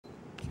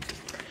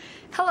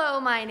Hello,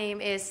 my name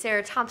is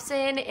Sarah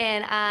Thompson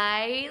and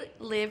I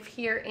live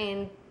here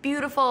in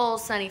beautiful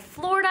sunny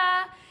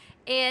Florida,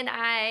 and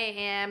I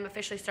am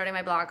officially starting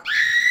my blog.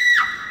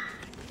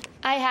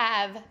 I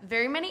have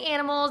very many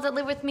animals that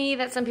live with me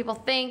that some people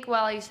think,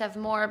 well, I used to have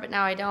more, but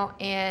now I don't,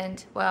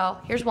 and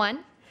well, here's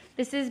one.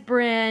 This is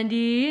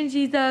Brandy, and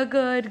she's a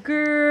good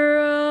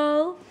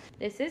girl.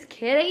 This is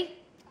Kitty.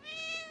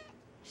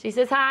 She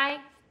says hi.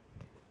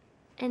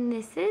 And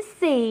this is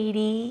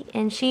Sadie,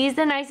 and she's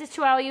the nicest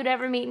chihuahua you'd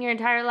ever meet in your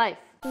entire life.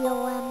 You're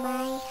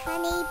my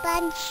honey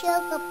bun,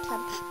 sugar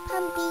plum,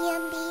 pumpy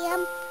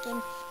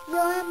pumpkin.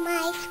 You're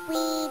my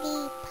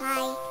sweetie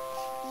pie.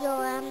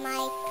 You're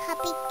my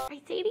cuppy.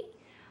 Right, Sadie?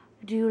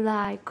 Do you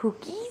like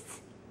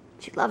cookies?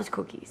 She loves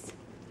cookies.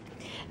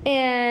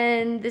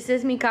 And this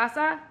is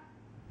Mikasa.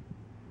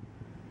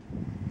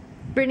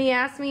 Brittany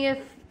asked me if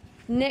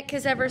Nick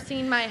has ever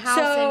seen my house,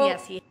 and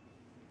yes, he has.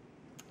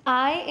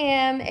 I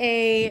am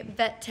a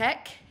vet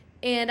tech,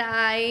 and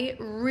I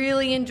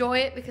really enjoy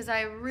it because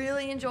I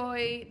really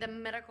enjoy the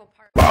medical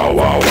part. Bow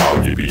wow wow,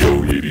 yippee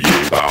yo, yippee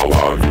yay, bow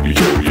wow, yippee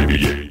yo,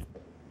 yippee yay.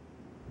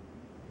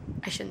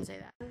 I shouldn't say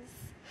that.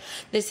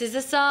 This is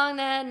a song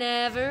that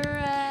never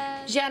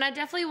ends. Jana,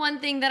 definitely one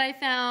thing that I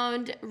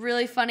found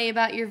really funny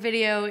about your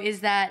video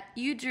is that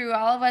you drew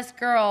all of us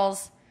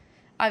girls,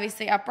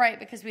 obviously upright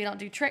because we don't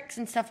do tricks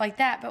and stuff like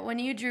that, but when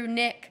you drew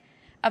Nick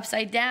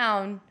upside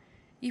down,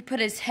 you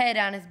put his head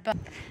on his butt.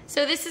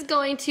 So this is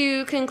going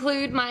to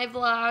conclude my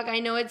vlog. I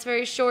know it's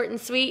very short and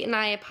sweet, and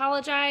I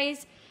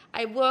apologize.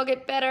 I will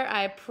get better,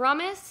 I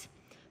promise.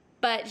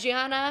 But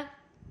Gianna,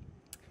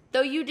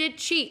 though you did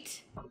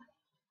cheat.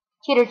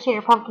 Cheater,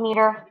 cheater, pumpkin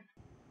eater.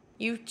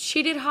 You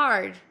cheated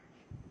hard.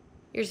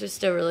 Yours was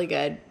still really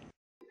good.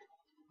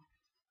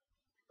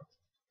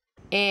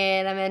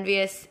 And I'm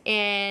envious,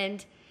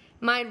 and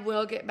mine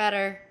will get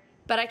better.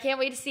 But I can't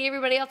wait to see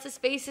everybody else's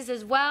faces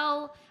as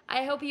well.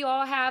 I hope you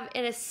all have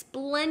a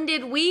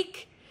splendid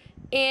week,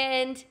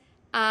 and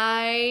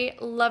I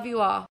love you all.